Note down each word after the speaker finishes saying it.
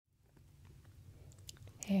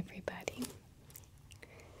Hey everybody.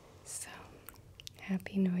 So,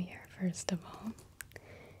 Happy New Year first of all.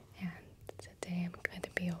 And today I'm going to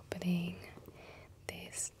be opening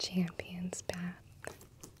this Champions Path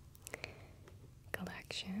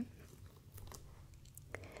collection.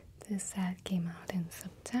 This set came out in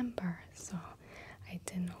September, so I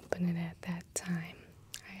didn't open it at that time.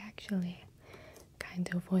 I actually kind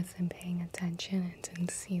of wasn't paying attention and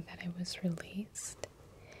didn't see that it was released.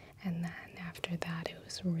 And then after that, it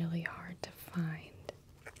was really hard to find,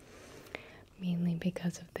 mainly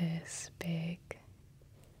because of this big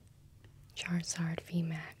Charizard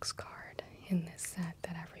VMAX card in this set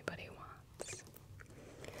that everybody wants.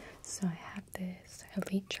 So I have this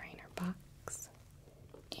Elite Trainer box,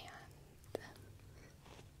 and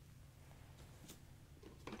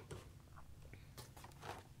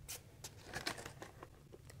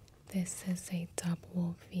this is a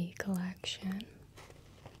Dubwool V Collection.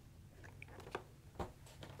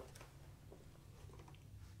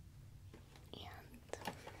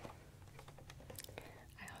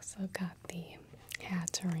 Also got the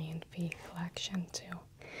Hatterene V Collection too.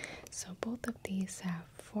 So both of these have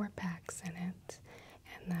 4 packs in it,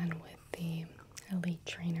 and then with the Elite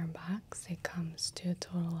Trainer box it comes to a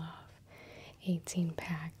total of 18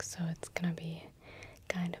 packs, so it's gonna be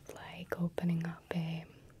kind of like opening up a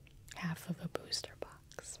half of a booster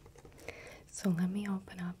box. So let me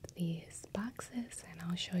open up these boxes and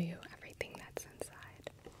I'll show you everything that's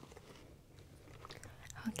inside.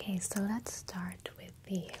 Okay, so let's start with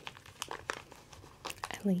the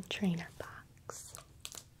Elite Trainer box.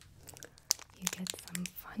 You get some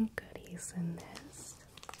fun goodies in this.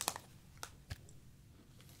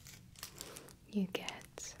 You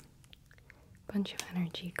get a bunch of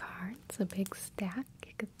energy cards, a big stack,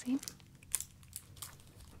 you could see.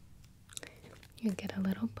 You get a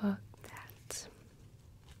little book that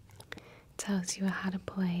tells you how to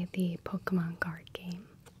play the Pokémon card game.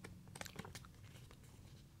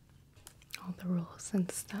 All the rules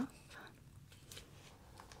and stuff.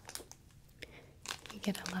 You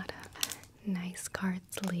get a lot of nice card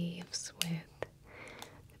sleeves with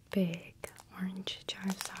the big orange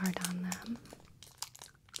Charizard on them.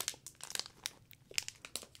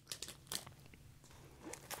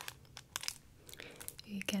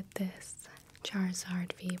 You get this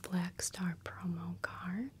Charizard V Black Star promo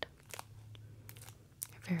card.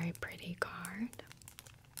 A very pretty card.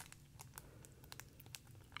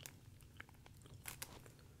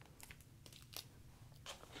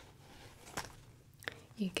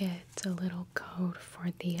 You get a little code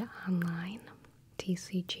for the online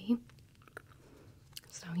TCG,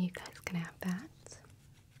 so you guys can have that.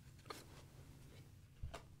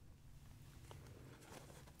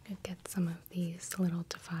 You get some of these little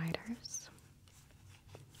dividers,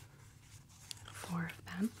 4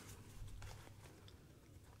 of them.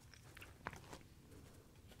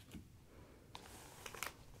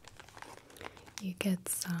 You get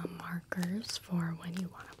some markers for when you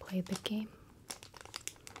want to play the game.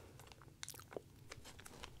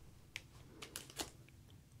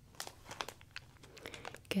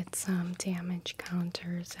 Get some damage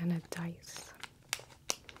counters and a dice.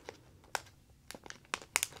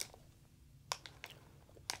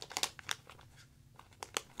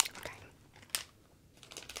 Okay.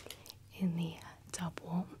 In the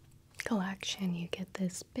Dubwool collection, you get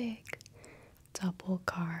this big Dubwool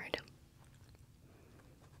card.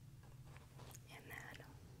 And then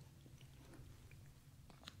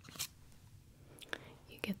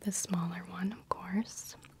you get the smaller one, of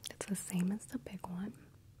course. It's the same as the big one.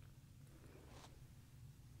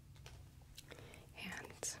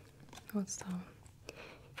 Also,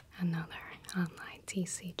 another online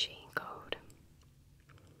TCG code.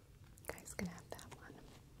 You guys can have that one.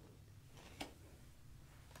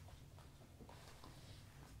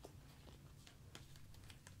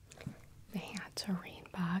 The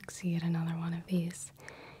Hatterene box, you get another one of these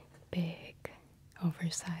big,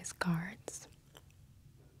 oversized cards.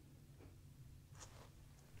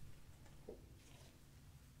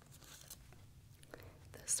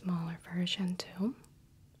 The smaller version, too.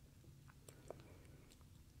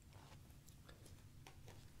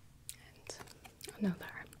 Another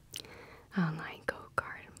online code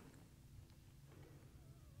card.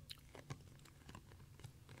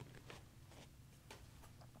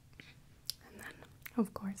 And then,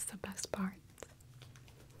 of course, the best part.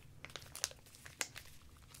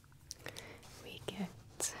 We get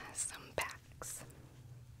some packs.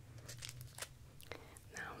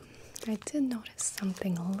 Now, I did notice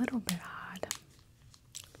something a little bit odd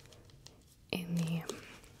in the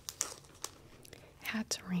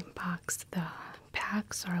Hatterene box. The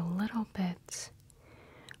packs are a little bit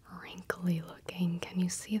wrinkly looking. looking. Can you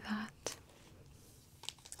see that?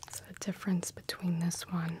 So the difference between this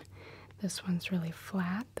one's really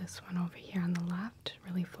flat. This one over here on the left,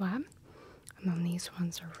 really flat. And then these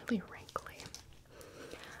ones are really wrinkly.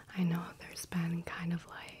 I know there's been kind of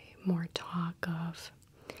like more talk of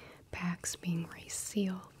packs being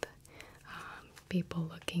resealed. People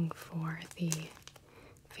looking for the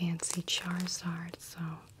fancy Charizard, so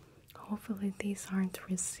hopefully these aren't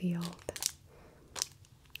resealed.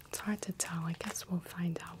 It's hard to tell. I guess we'll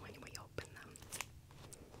find out when we open them.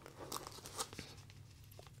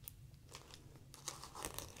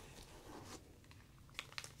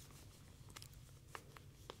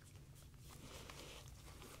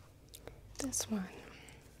 This one,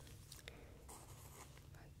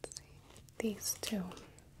 let's see, these two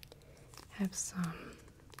have some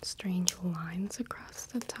strange lines across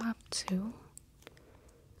the top too,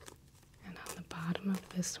 and on the bottom of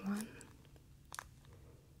this one.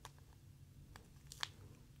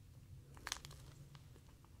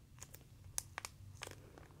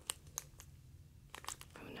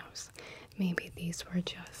 Who knows? Maybe these were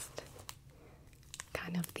just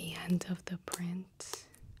kind of the end of the print.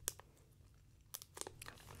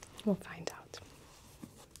 We'll find out.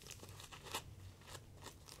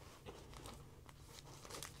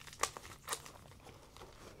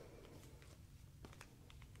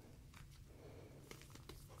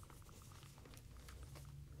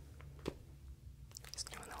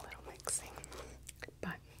 Just doing a little mixing.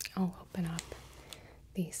 But I'll open up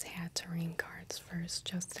these Hatterene cards first,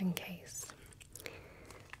 just in case.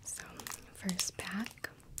 So, first pack,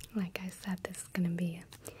 like I said, this is going to be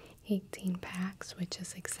 18 packs, which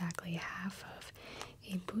is exactly half of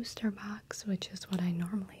a booster box, which is what I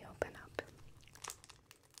normally open up.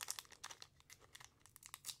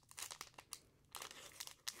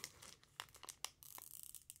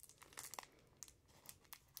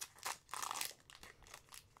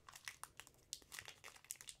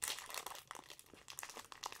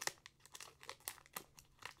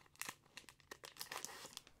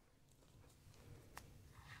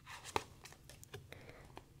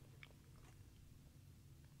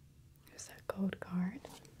 Code card.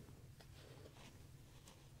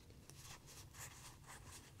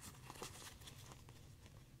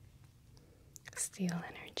 Steel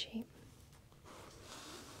Energy.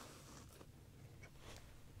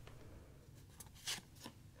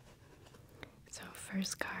 So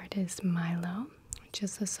first card is Milo, which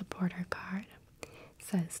is a supporter card. It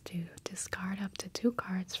says to discard up to 2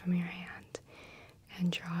 cards from your hand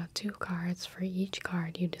and draw 2 cards for each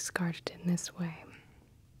card you discarded in this way.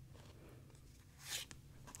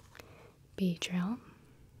 Beedrill,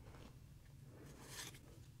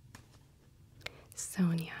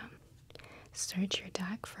 Sonia. Search your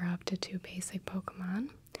deck for up to 2 basic Pokemon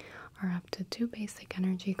or up to 2 basic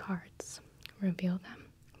energy cards. Reveal them,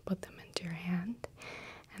 put them into your hand,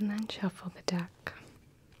 and then shuffle the deck.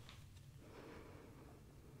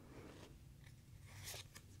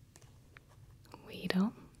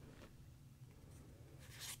 Weedle,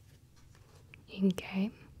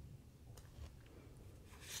 Inkay,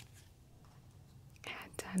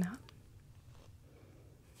 Hatena,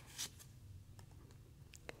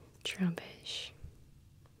 Trubbish.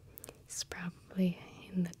 It's probably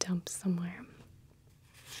in the dump somewhere.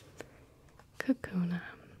 Kakuna.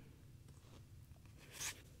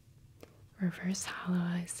 Reverse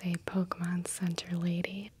Hollow is a Pokemon Center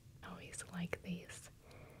lady. Always like these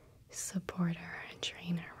supporter and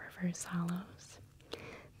trainer reverse hollows.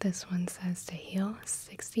 This one says to heal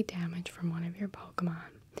 60 damage from one of your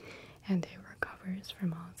Pokemon, and it recovers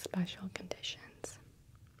from all special conditions.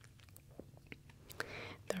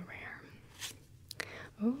 The rare.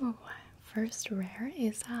 Ooh, first rare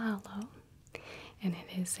is a hollow, and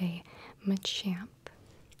it is a Machamp,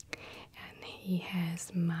 and he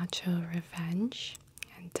has Macho Revenge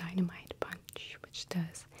and Dynamite Punch, which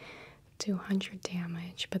does 200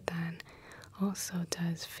 damage, but then also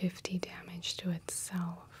does 50 damage to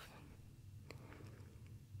itself.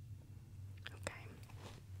 Okay.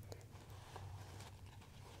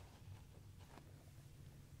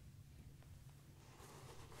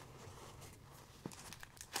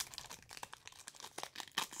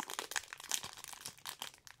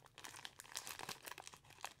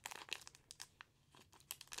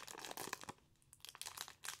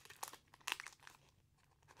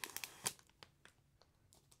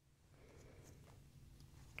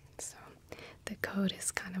 So the code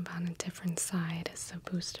is kind of on a different side as the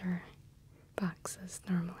booster boxes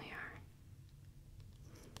normally are.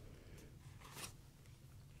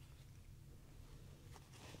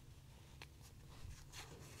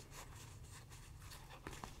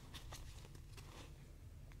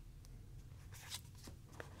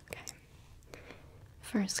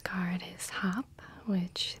 first card is Hop,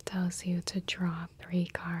 which tells you to draw 3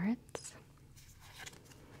 cards.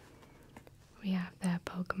 We have the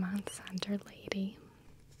Pokemon Center Lady.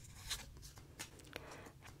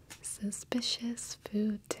 Suspicious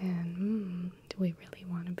food tin. Do we really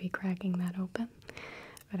want to be cracking that open?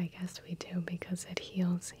 But I guess we do because it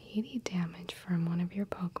heals 80 damage from one of your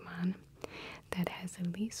Pokemon that has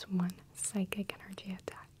at least 1 psychic energy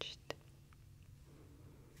attached.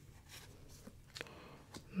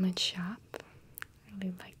 Machop. I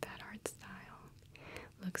really like that art style.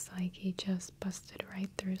 Looks like he just busted right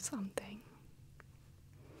through something.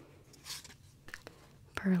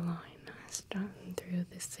 Purloin. Strutting through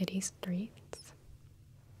the city streets.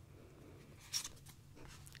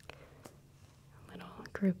 A little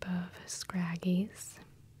group of Scraggies.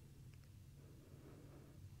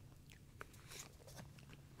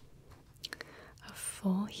 A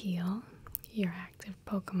full heal. Your active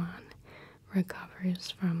Pokemon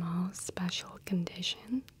recovers from all special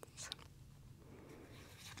conditions.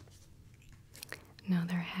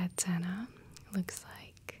 Another Hatterene. Looks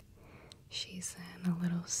like she's in a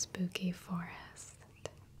little spooky forest.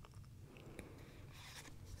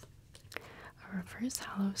 A reverse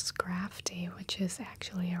hollow Scrafty, which is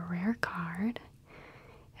actually a rare card.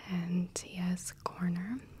 And he has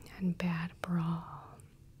Corner and Bad Brawl.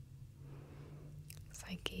 Looks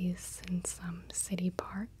like he's in some city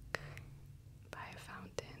park by a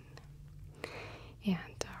fountain.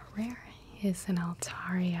 And a rare is an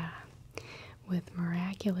Altaria with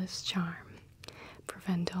Miraculous Charm.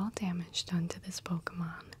 Prevent all damage done to this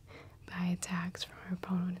Pokemon by attacks from our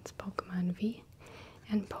opponent's Pokemon V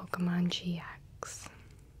and Pokemon GX.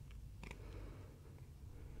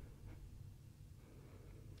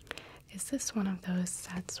 Is this one of those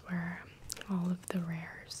sets where all of the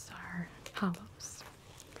rares are hollows?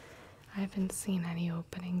 I haven't seen any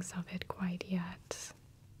openings of it quite yet.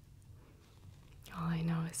 All I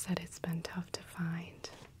know is that it's been tough to find.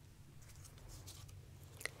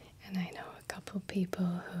 And I know a couple people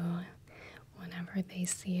who, whenever they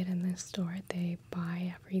see it in the store, they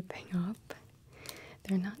buy everything up.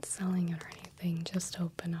 They're not selling it or anything, just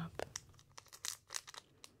open up.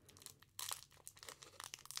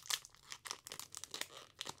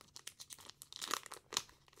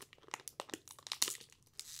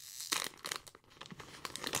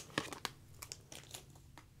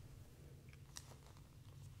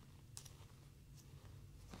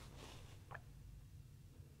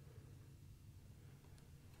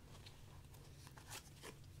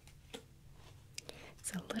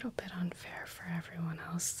 It's a little bit unfair for everyone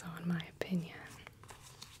else, though, in my opinion.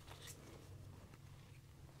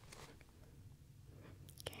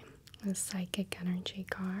 Okay, the Psychic Energy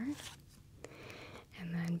card.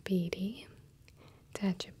 And then Beatty.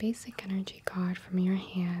 Attach a basic energy card from your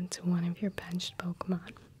hand to one of your benched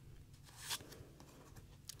Pokemon.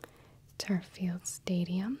 Turffield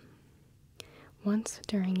Stadium. Once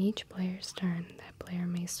during each player's turn, that player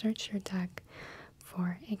may search your deck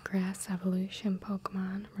for a grass evolution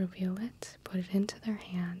Pokemon, reveal it, put it into their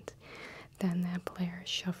hand, then that player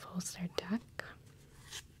shuffles their deck.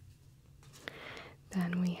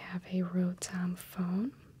 Then we have a Rotom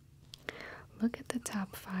Phone. Look at the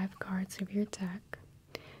top 5 cards of your deck,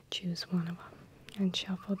 choose one of them, and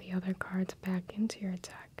shuffle the other cards back into your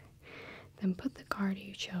deck. Then put the card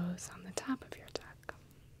you chose on the top of your deck.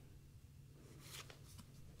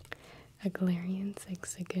 A Galarian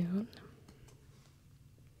Zigzagoon.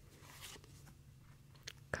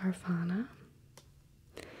 Carvana.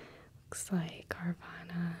 Looks like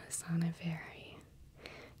Carvana is on a very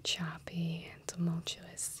choppy and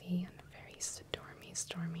tumultuous sea on a very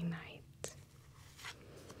stormy night.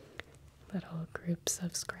 Little groups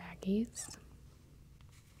of Scraggies.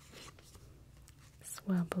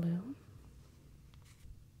 Swablu.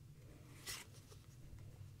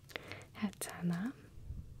 Hatterene.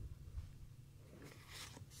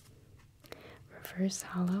 Reverse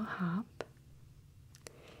Hollow Hop.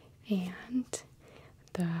 And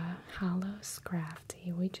the Hollow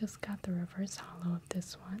Scrafty. We just got the reverse hollow of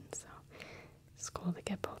this one, so it's cool to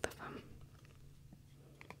get both of them.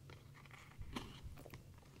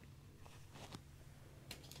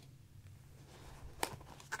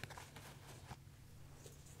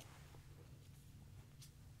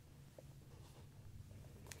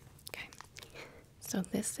 Okay, so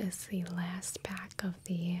this is the last pack of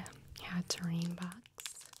the Hatterene box.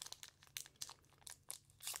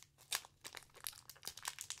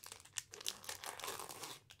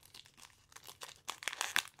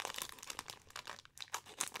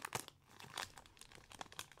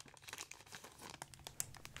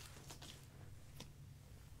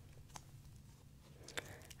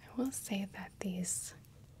 I will say that these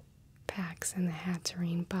packs in the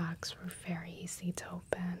Hatterene box were very easy to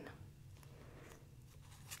open.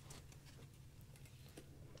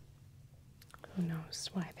 Who knows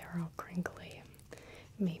why they're all crinkly?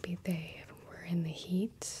 Maybe they were in the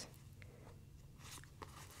heat.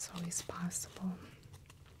 It's always possible.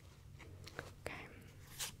 Okay.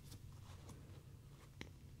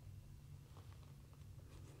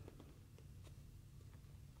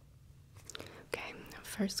 Okay, the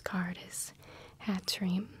first card is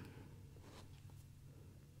Hatterene.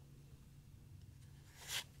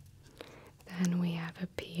 Then we have a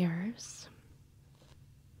Piers,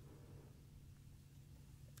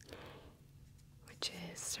 which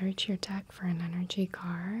is search your deck for an energy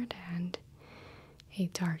card and a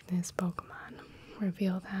darkness Pokemon.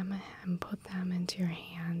 Reveal them and put them into your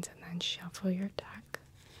hand and then shuffle your deck.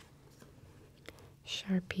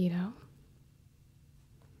 Sharpedo,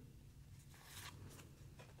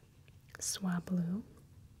 Swablu,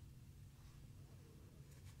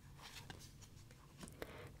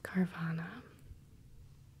 Carvana,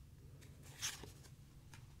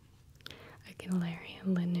 a Galarian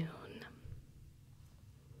Lanoon,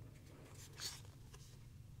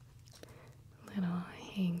 little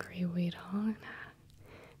angry Weedle and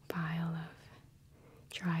a pile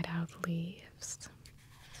of dried out leaves.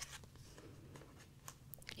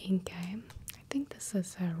 Inkay, I think this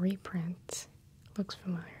is a reprint. Looks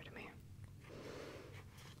familiar to me.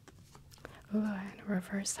 Ooh, and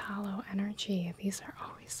reverse hollow energy. These are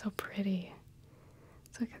always so pretty.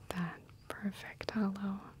 Look at that. Perfect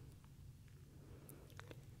hollow.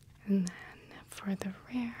 And then for the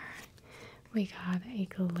rare, we got a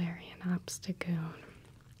Galarian Obstagoon,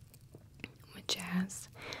 which has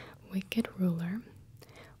Wicked Ruler.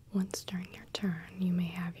 Once during your turn, you may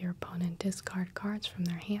have your opponent discard cards from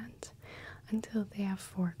their hand until they have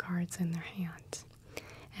 4 cards in their hand,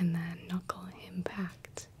 and then Knuckle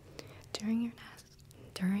Impact. During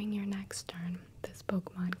your next turn, this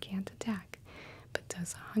Pokemon can't attack, but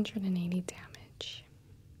does 180 damage.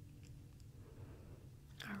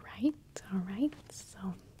 Alright,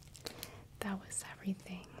 so that was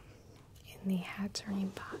everything in the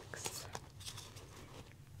Hatterene box.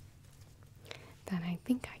 Then I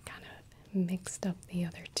think I kind of mixed up the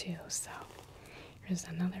other two, so here's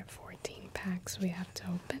another 14 packs we have to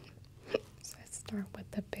open. So let's start with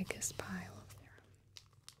the biggest pile of there.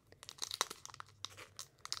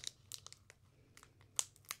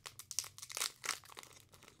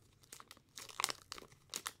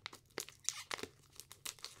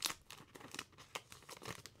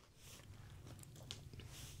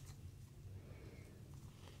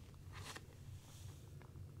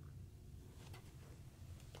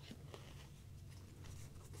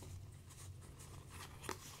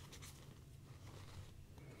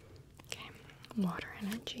 Water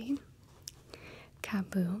energy.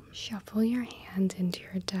 Kaboom. Shuffle your hand into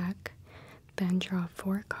your deck, then draw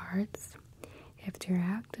 4 cards. If your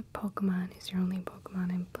active Pokemon is your only Pokemon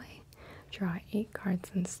in play, draw 8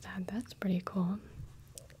 cards instead. That's pretty cool.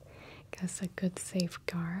 Guess a good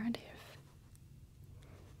safeguard if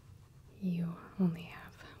you only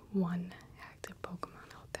have 1 active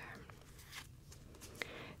Pokemon out there.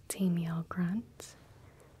 Team Yell Grunt.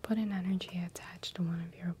 Put an energy attached to one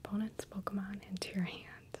of your opponent's Pokemon into your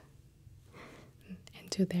hand.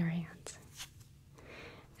 Into their hands.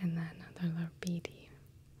 And then another BD.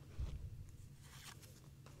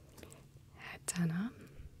 Hatena.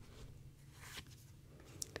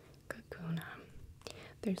 Kakuna.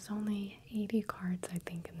 There's only 80 cards, I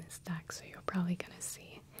think, in this deck, so you're probably going to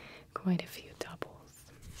see quite a few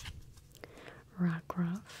doubles.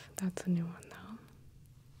 Rockruff. That's a new one, though.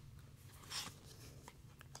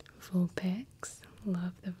 Vulpix.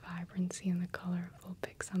 Love the vibrancy and the color of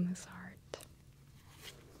Vulpix on this art.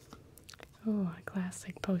 Oh, a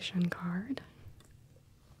classic potion card.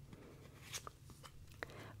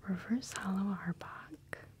 Reverse Hollow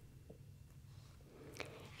Arbok.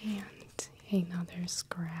 And another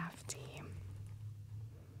Scrafty.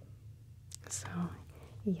 So,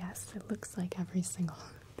 yes, it looks like every single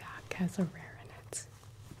pack has a rare in it.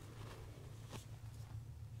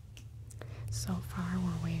 So far,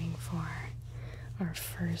 we're waiting for our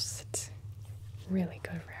first really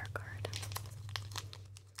good rare card.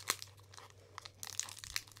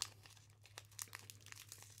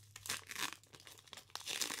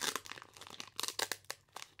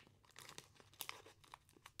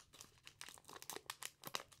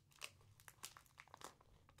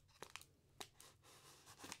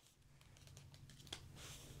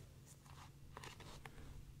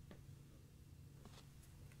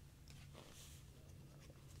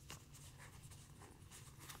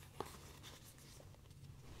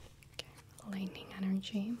 Lightning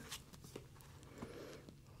energy.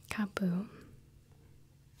 Kabu,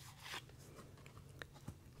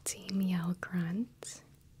 Team Yell Grunt,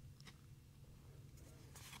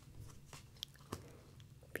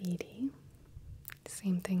 Beatty,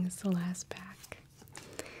 same thing as the last pack,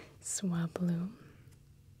 Swablu,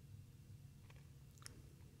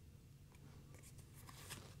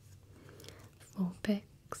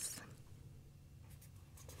 Vulpix,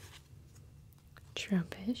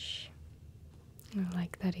 Trubbish. I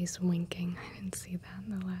like that he's winking. I didn't see that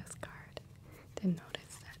in the last card. Didn't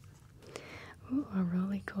notice that. Ooh, a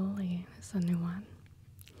Roly-Coly. That's a new one.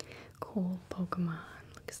 Cool Pokemon.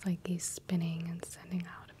 Looks like he's spinning and sending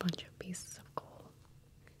out a bunch of pieces of coal.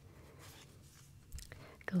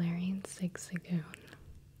 Galarian Zigzagoon.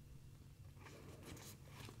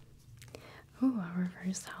 Ooh, a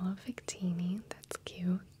reverse hollow Victini. That's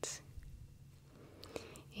cute.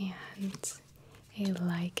 And a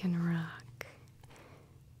Lycanroc.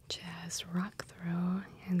 Which has Rock Throw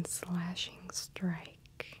and Slashing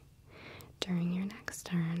Strike. During your next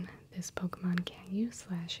turn, this Pokemon can't use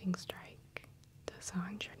Slashing Strike. Does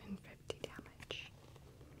 150 damage.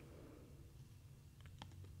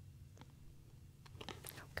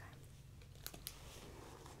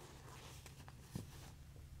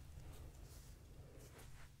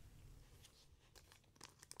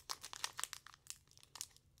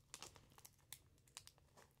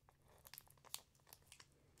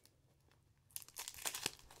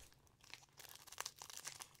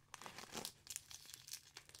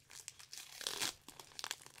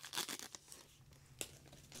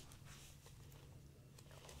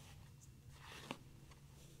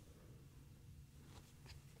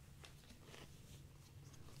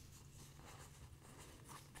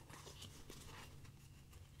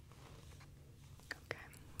 Okay.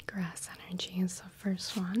 Grass Energy is the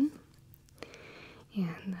first one.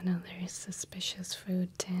 And another Suspicious Food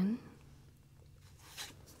Tin.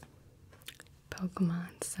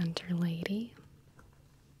 Pokemon Center Lady.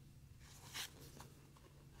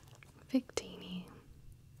 Victini.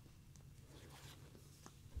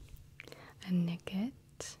 A Nickit.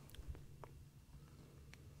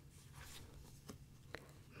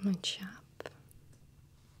 Machop.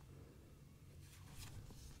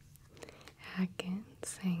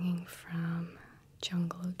 Atkins hanging from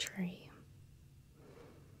Jungle Tree.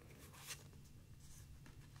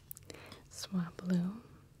 Swablu.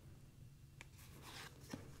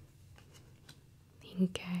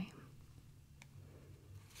 Inkay.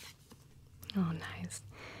 Oh, nice.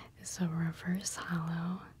 It's a reverse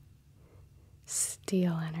hollow.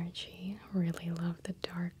 Steel Energy. Really love the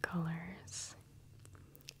dark colors.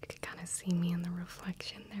 You can kind of see me in the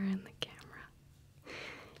reflection there in the camera.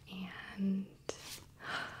 And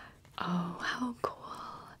oh, how cool.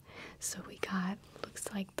 So we got,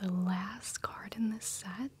 looks like the last card in this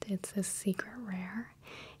set. It's a secret rare.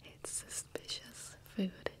 It's Suspicious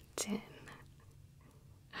Food Tin.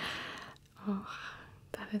 Oh,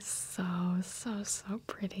 that is so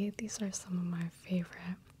pretty. These are some of my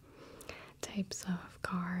favorite types of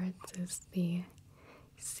cards. Is the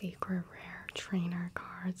secret rare trainer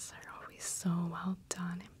cards. They're always so well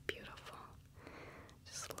done and beautiful.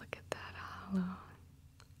 Just look at that hollow.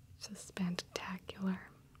 It's just spectacular.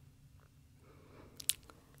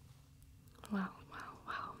 Wow.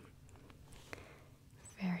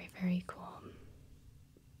 Very cool.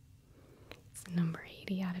 It's number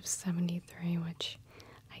 80 out of 73, which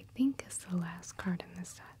I think is the last card in the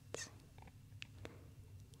set.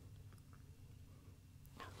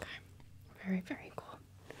 Okay. Very cool.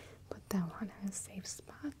 Put that one in a safe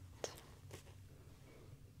spot.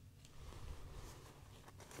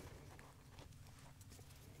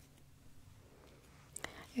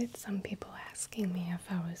 It's some people asking me if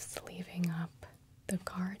I was sleeving up the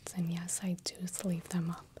cards, and yes, I do sleeve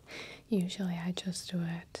them up. Usually I just do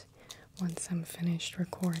it once I'm finished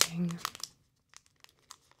recording.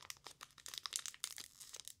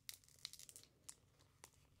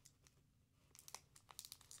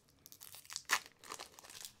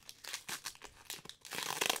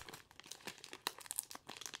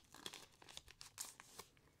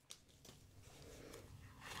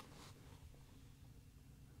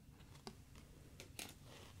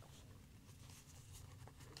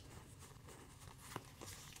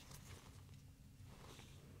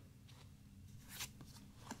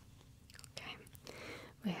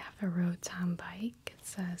 We have a Rotom bike. It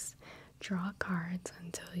says draw cards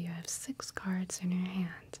until you have 6 cards in your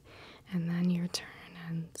hand, and then your turn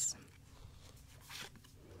ends.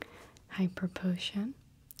 Hyper Potion.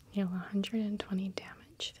 Deal 120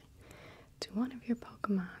 damage to one of your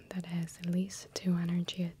Pokemon that has at least 2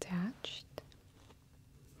 energy attached.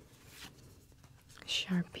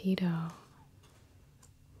 Sharpedo.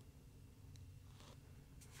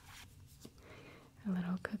 a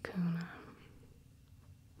little Kakuna,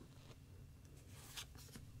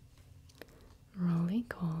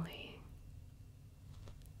 Roly-Coly,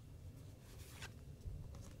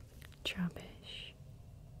 Trubbish,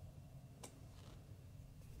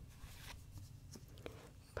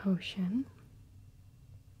 Potion,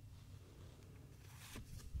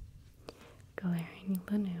 Galarian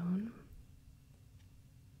Lanoon,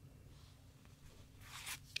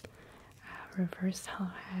 Reverse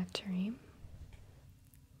Hollow Hatterene,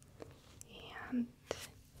 and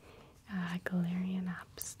Galarian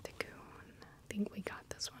Obstagoon. I think we got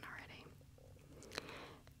this one already.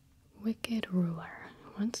 Wicked Ruler.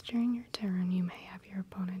 Once during your turn, you may have your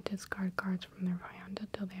opponent discard cards from their hand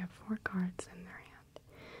until they have 4 cards in their hand.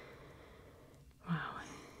 Wow,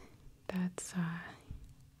 that's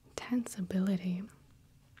intense ability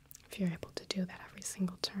if you're able to do that every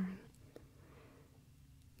single turn.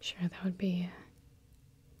 I'm sure that would be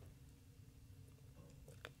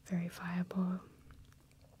very viable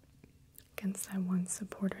against that one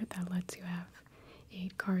supporter that lets you have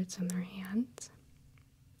 8 cards in their hands.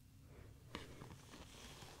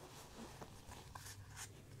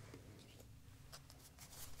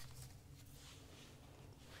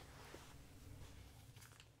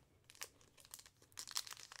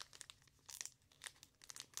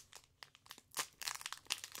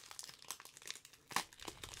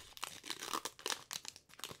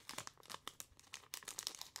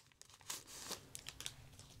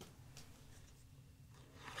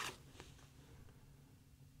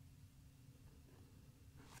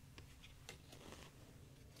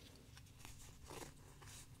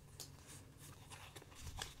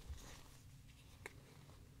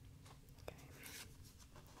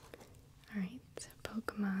 Alright,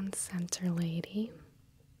 Pokemon Center Lady,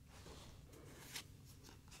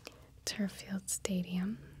 Turffield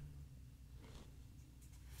Stadium,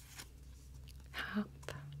 Hop,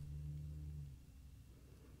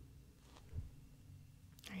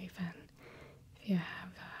 or even if you have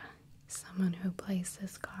someone who plays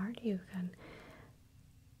this card, you can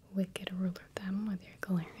Wicked Ruler them with your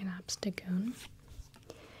Galarian Obstagoon,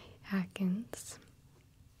 Atkins,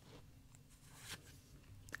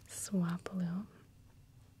 Swapaloo,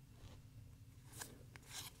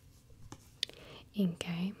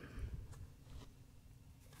 Inkay,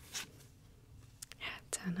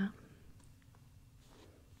 Hatena,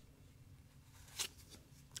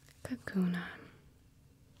 Kakuna,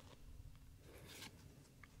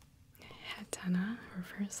 Hatena,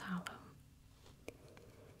 Reverse Hollow,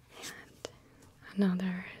 and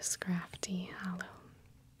another Scrafty Hollow.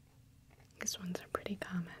 These ones are pretty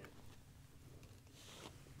common.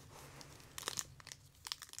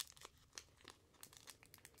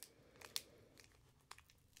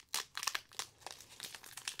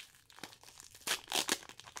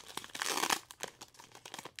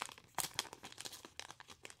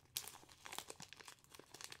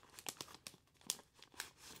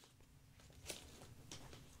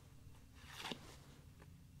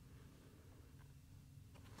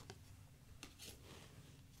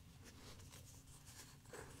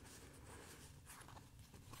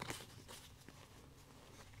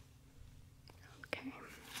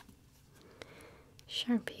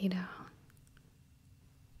 Sharpedo,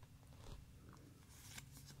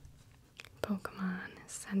 Pokemon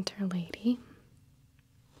Center Lady,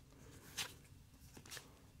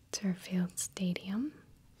 Turffield Stadium,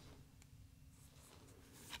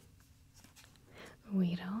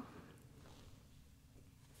 Weedle,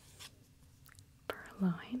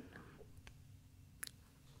 Purloin,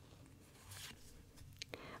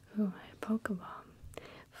 ooh, a Pokeball,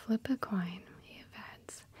 flip a coin,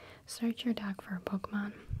 events, search your deck for a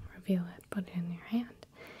Pokemon, reveal it, put it in your hand,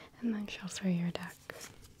 and then shuffle your deck.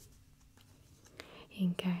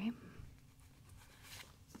 Inkay,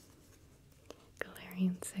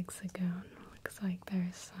 Galarian Zigzagoon, looks like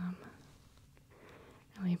there's some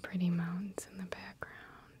really pretty mountains in the background.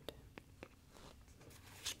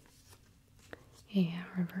 A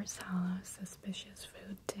Reverse Hollow Suspicious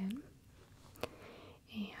Food Tin.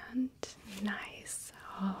 And nice.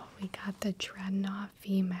 Oh, we got the Dreadnought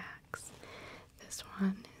VMAX. This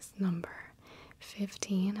one is number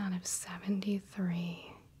 15 out of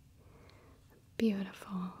 73.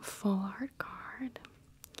 Beautiful full art card.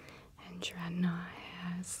 And Dreadnought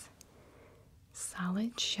has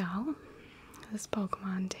solid shell. This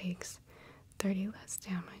Pokemon takes 30 less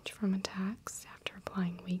damage from attacks after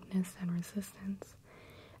applying weakness and resistance.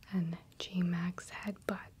 And G-Max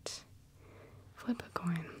Headbutt. Flip a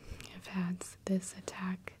coin. If adds this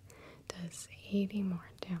attack does 80 more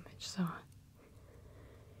damage, so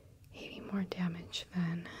 80 more damage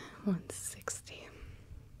than 160.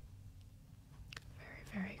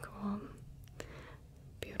 Very cool.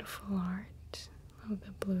 Beautiful art of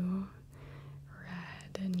the blue,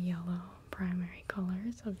 red, and yellow primary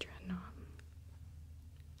colors of Dreadnought.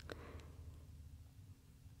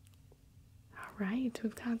 Alright,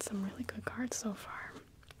 we've got some really good cards so far.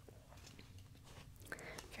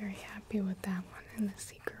 Very happy with that one and the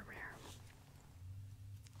secret rare.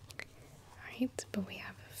 Alright, but we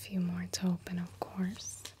have a few more to open, of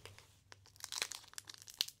course.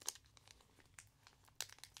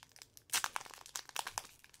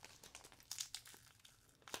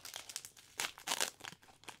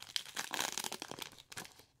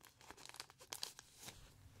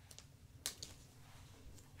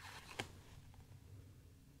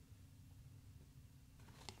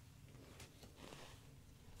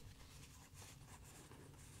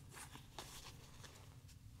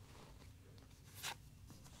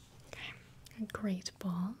 Great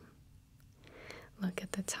ball. Look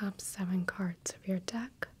at the top 7 cards of your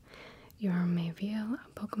deck. You may view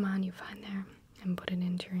a Pokemon you find there and put it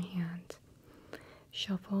into your hand.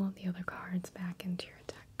 Shuffle the other cards back into your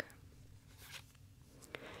deck.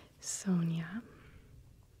 Sonia,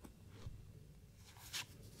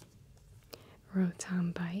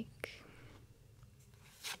 Rotom Bike,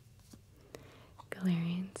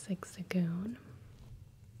 Galarian Zigzagoon,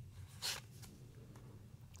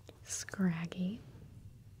 Scraggy,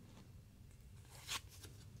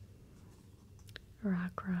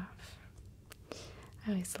 Rockruff. I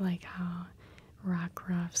always like how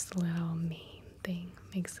Rockruff's little mane thing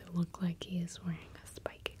makes it look like he is wearing a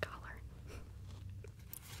spiky collar.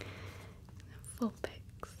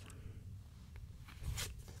 Vulpix,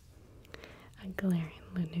 a Galarian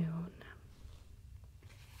Lanoon,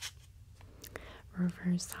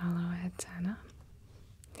 Reverse Hollow Hatterene,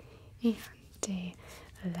 and a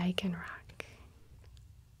Lycanroc.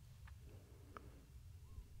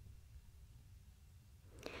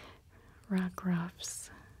 Rockruff's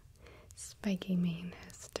spiky mane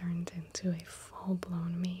has turned into a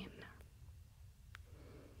full-blown mane.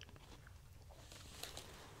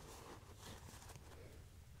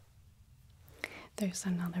 There's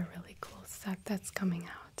another really cool set that's coming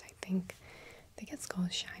out. I think it's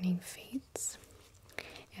called Shining Fates.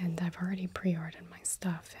 And I've already pre-ordered my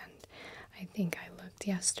stuff, and I think I looked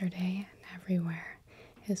yesterday and everywhere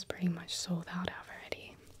is pretty much sold out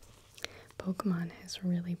already. Pokemon has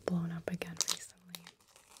really blown up again recently.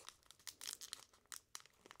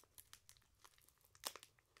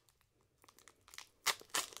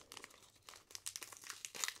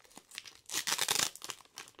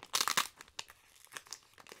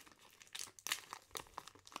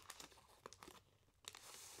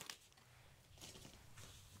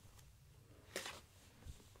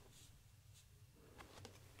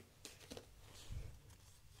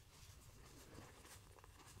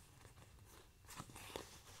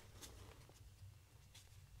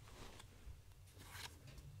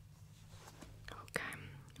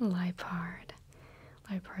 Liepard.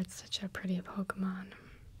 Liepard's such a pretty Pokemon.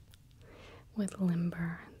 With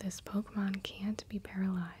Limber, this Pokemon can't be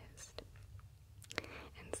paralyzed.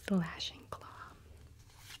 And Slashing Claw.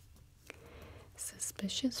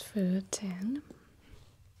 Suspicious Food Tin.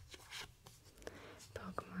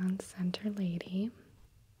 Pokemon Center Lady.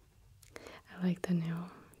 I like the new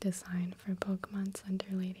design for Pokemon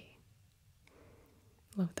Center Lady.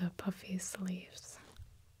 Love the puffy sleeves.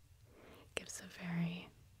 Gives a very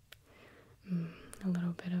a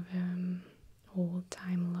little bit of an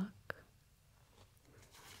old-time look.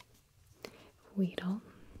 Weedle,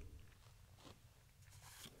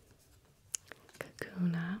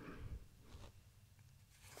 Kakuna,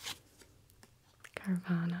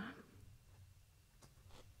 Carvana,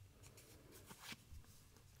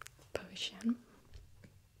 Potion,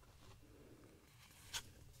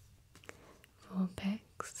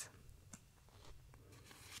 Vulpix,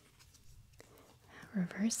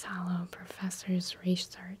 Reverse Hollow Professor's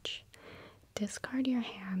Research. Discard your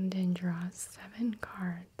hand and draw 7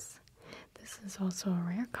 cards. This is also a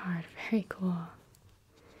rare card. Very cool.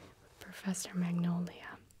 Professor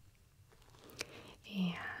Magnolia.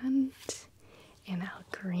 And an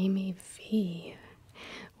Alcremie V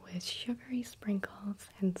with Sugary Sprinkles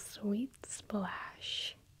and Sweet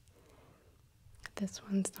Splash. This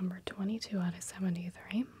one's number 22 out of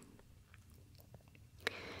 73.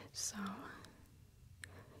 So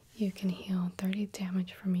you can heal 30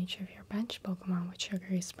 damage from each of your bench Pokemon with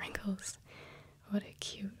Sugary Sprinkles. What a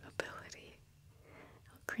cute ability.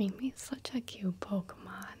 Alcremie is such a cute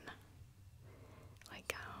Pokemon.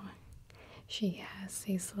 Like how she has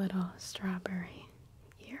these little strawberry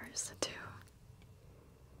ears too.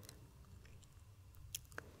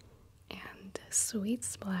 And Sweet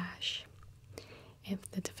Splash If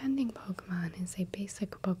the defending Pokemon is a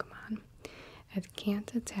basic Pokemon, it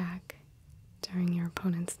can't attack during your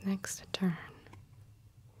opponent's next turn.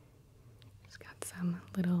 It's got some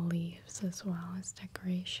little leaves as well as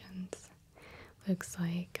decorations. Looks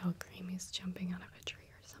like Alcremie's jumping out of a tree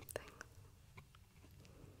or something.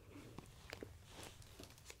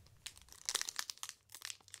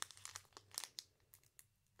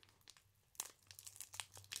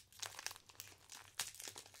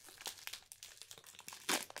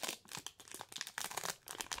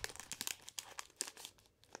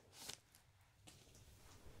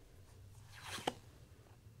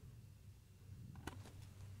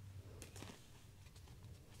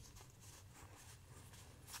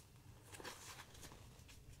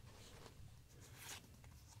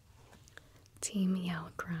 Team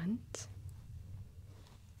Yell Grunt,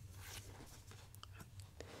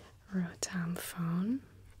 Rotom Phone,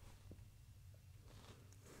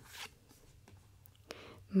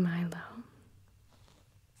 Milo,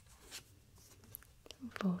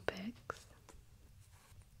 Vulpix,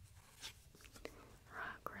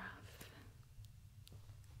 Rockruff,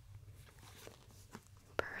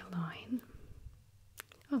 Purloin.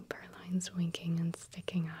 Oh, Purloin's winking and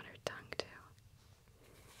sticking out her tongue too.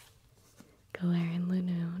 Galarian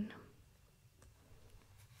Lanoon,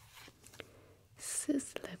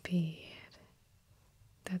 Sizzlipede,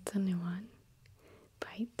 that's a new one,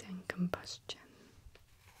 Bite and Combustion,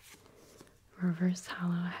 Reverse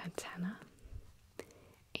Hollow Hatena,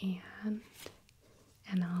 and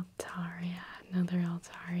an Altaria, another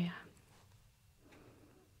Altaria.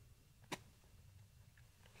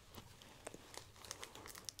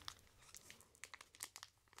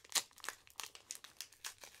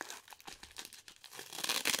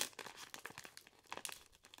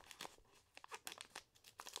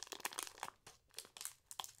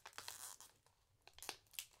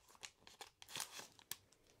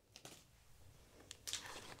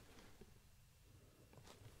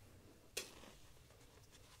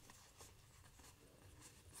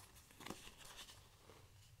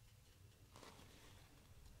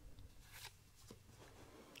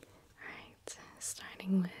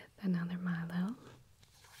 Starting with another Milo,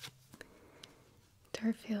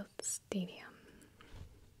 Turffield Stadium,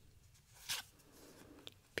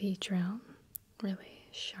 Beedrill, really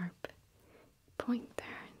sharp point there,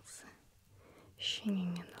 it's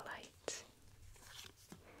shinging in the light,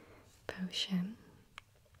 Potion,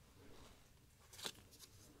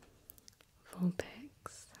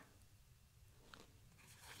 Vulpix,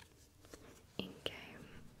 Inkay,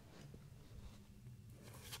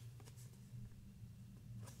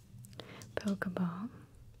 Pokeball,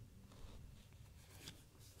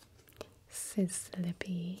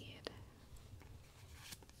 Sizzlipede,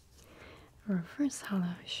 Reverse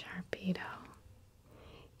Hollow Sharpedo,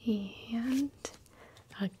 and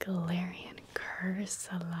a Galarian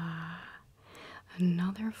Cursula.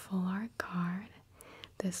 Another full art card.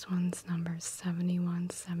 This one's number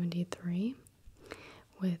 7173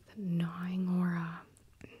 with Gnawing Aura.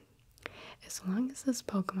 As long as this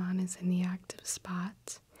Pokemon is in the active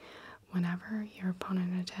spot, whenever your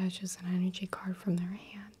opponent attaches an energy card from their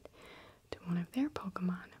hand to one of their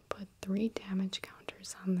Pokemon, put 3 damage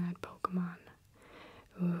counters on that Pokemon.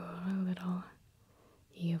 Ooh, a little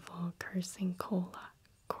evil cursing coral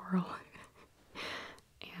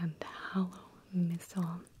and hollow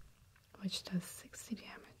missile, which does 60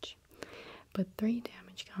 damage. Put 3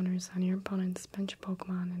 damage counters on your opponent's bench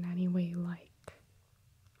Pokemon in any way you like.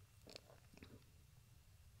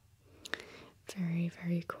 Very,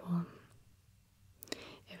 very cool.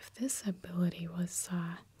 If this ability was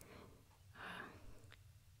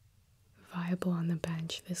viable on the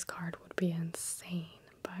bench, this card would be insane,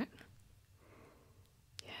 but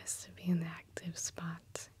it has to be in the active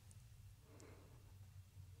spot.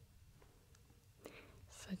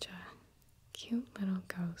 Such a cute little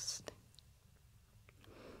ghost.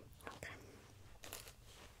 Okay.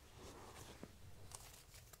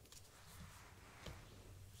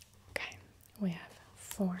 Okay, we have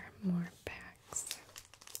 4 more packs.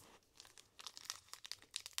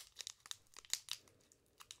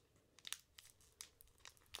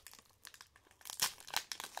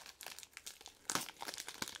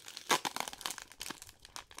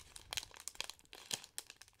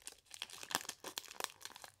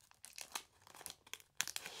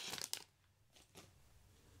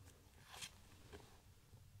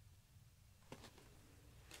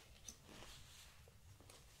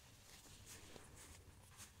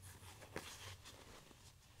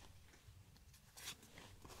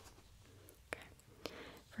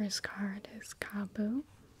 First card is Kabu,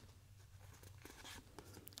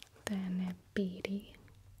 then Beatty,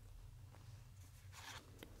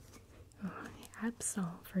 Absol,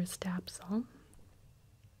 first Absol.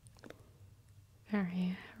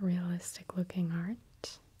 Very realistic looking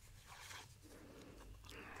art.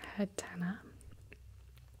 Hatterene.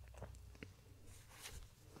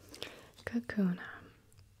 Kakuna.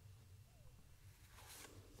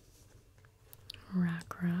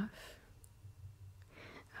 Rockruff.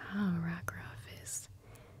 Oh, Rockruff is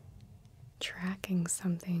tracking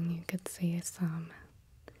something. You could see some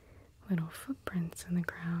little footprints in the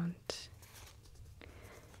ground.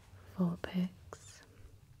 Vulpix.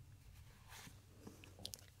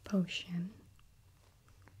 Potion.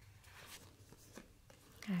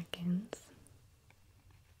 Atkins.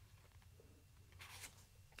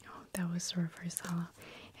 Oh, that was reverse hollow.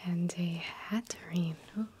 And a Hatterene.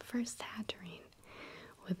 Oh, first Hatterene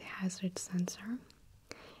with hazard sensor.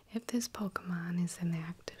 If this Pokemon is in the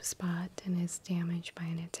active spot and is damaged by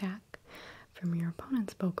an attack from your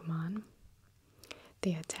opponent's Pokemon,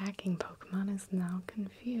 the attacking Pokemon is now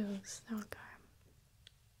confused. Okay.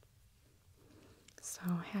 So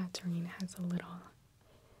Hatterene has a little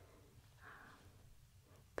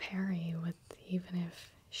parry with even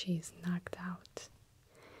if she's knocked out.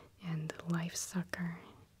 And Life Sucker,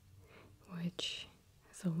 which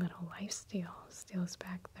is a little life steal, steals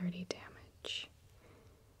back 30 damage.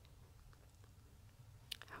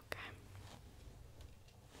 Okay.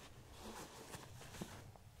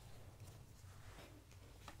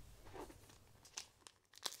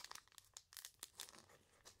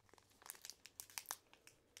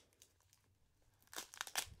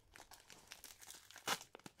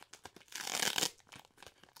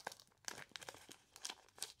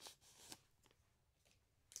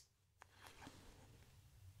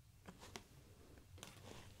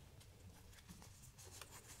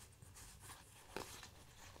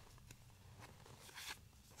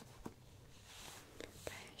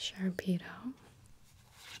 Sharpedo,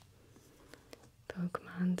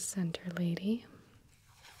 Pokemon Center Lady,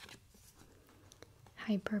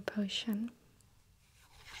 Hyper Potion,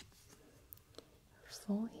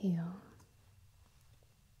 Full Heal,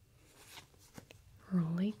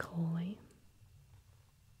 Roly Coly,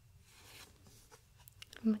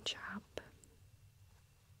 Machop,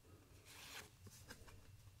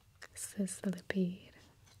 Sislipede,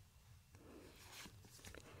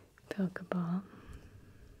 Pokeball.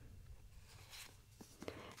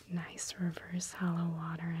 Nice reverse hollow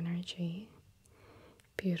water energy.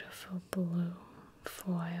 Beautiful blue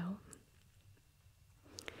foil.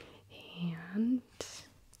 And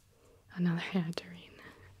another Hatterene.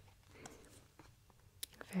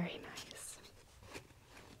 Very nice.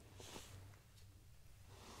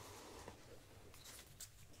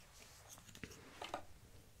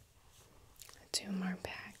 Two more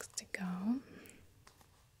packs to go.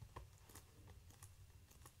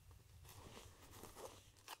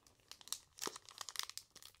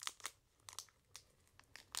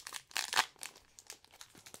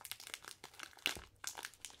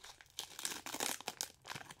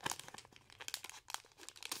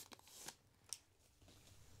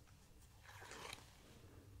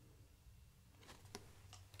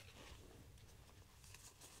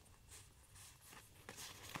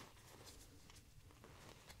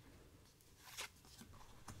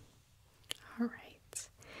 All right,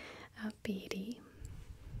 a Beatty,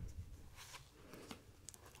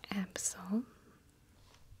 Absol,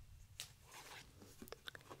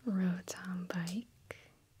 Rotom Bike,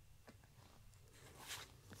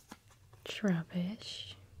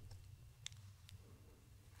 Trubbish,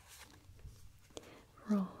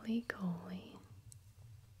 Roly Coly,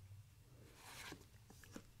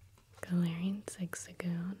 Galarian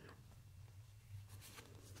Zigzagoon,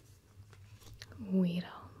 Weedle,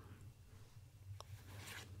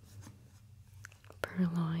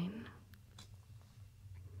 Purloin,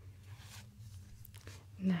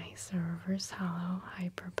 nice reverse hollow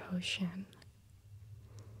Hyper Potion,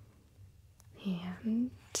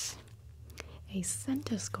 and a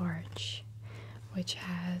Centiskorch, which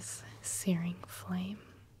has Searing Flame,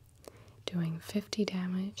 doing 50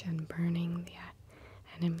 damage and burning the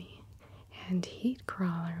enemy, and Heat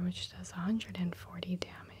Crawler, which does 140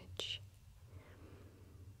 damage.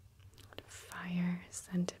 Fire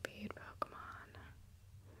Centipede Pokemon.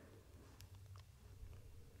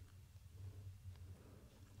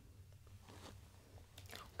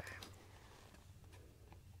 Okay.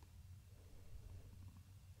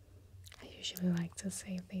 I usually like to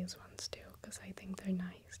save these ones too because I think they're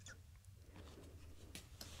nice.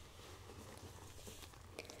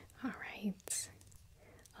 Alright,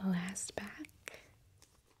 last pack.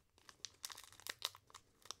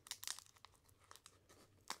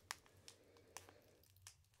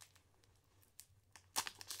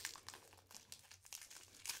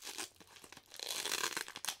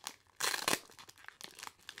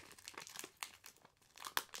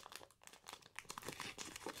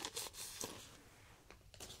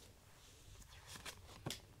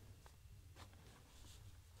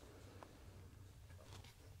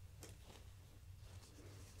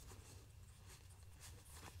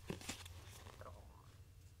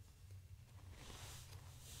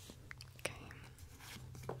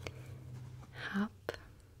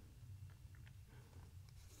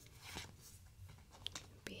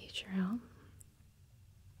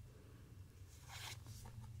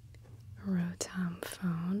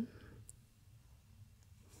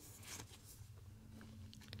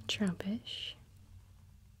 Trubbish,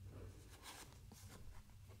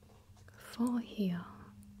 Full Heal,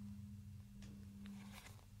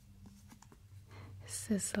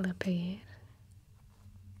 Sizzlipede,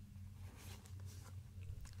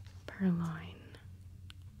 Purloin,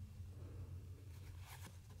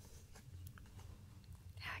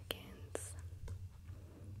 Atkins,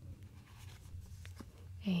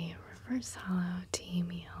 a Reverse Hollow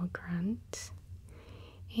Team Heal Grunt,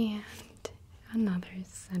 and another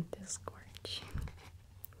Scorch.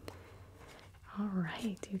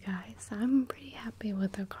 Alright, you guys, I'm pretty happy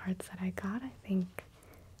with the cards that I got. I think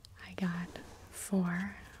I got 4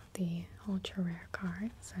 of the ultra rare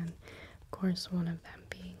cards, and of course one of them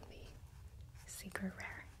being the secret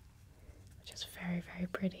rare, which is very, very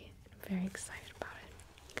pretty. I'm very excited about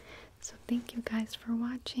it. So thank you guys for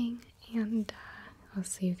watching, and I'll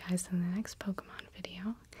see you guys in the next Pokemon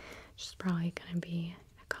video, which is probably going to be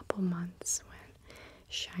a couple months when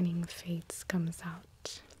Shining Fates comes out.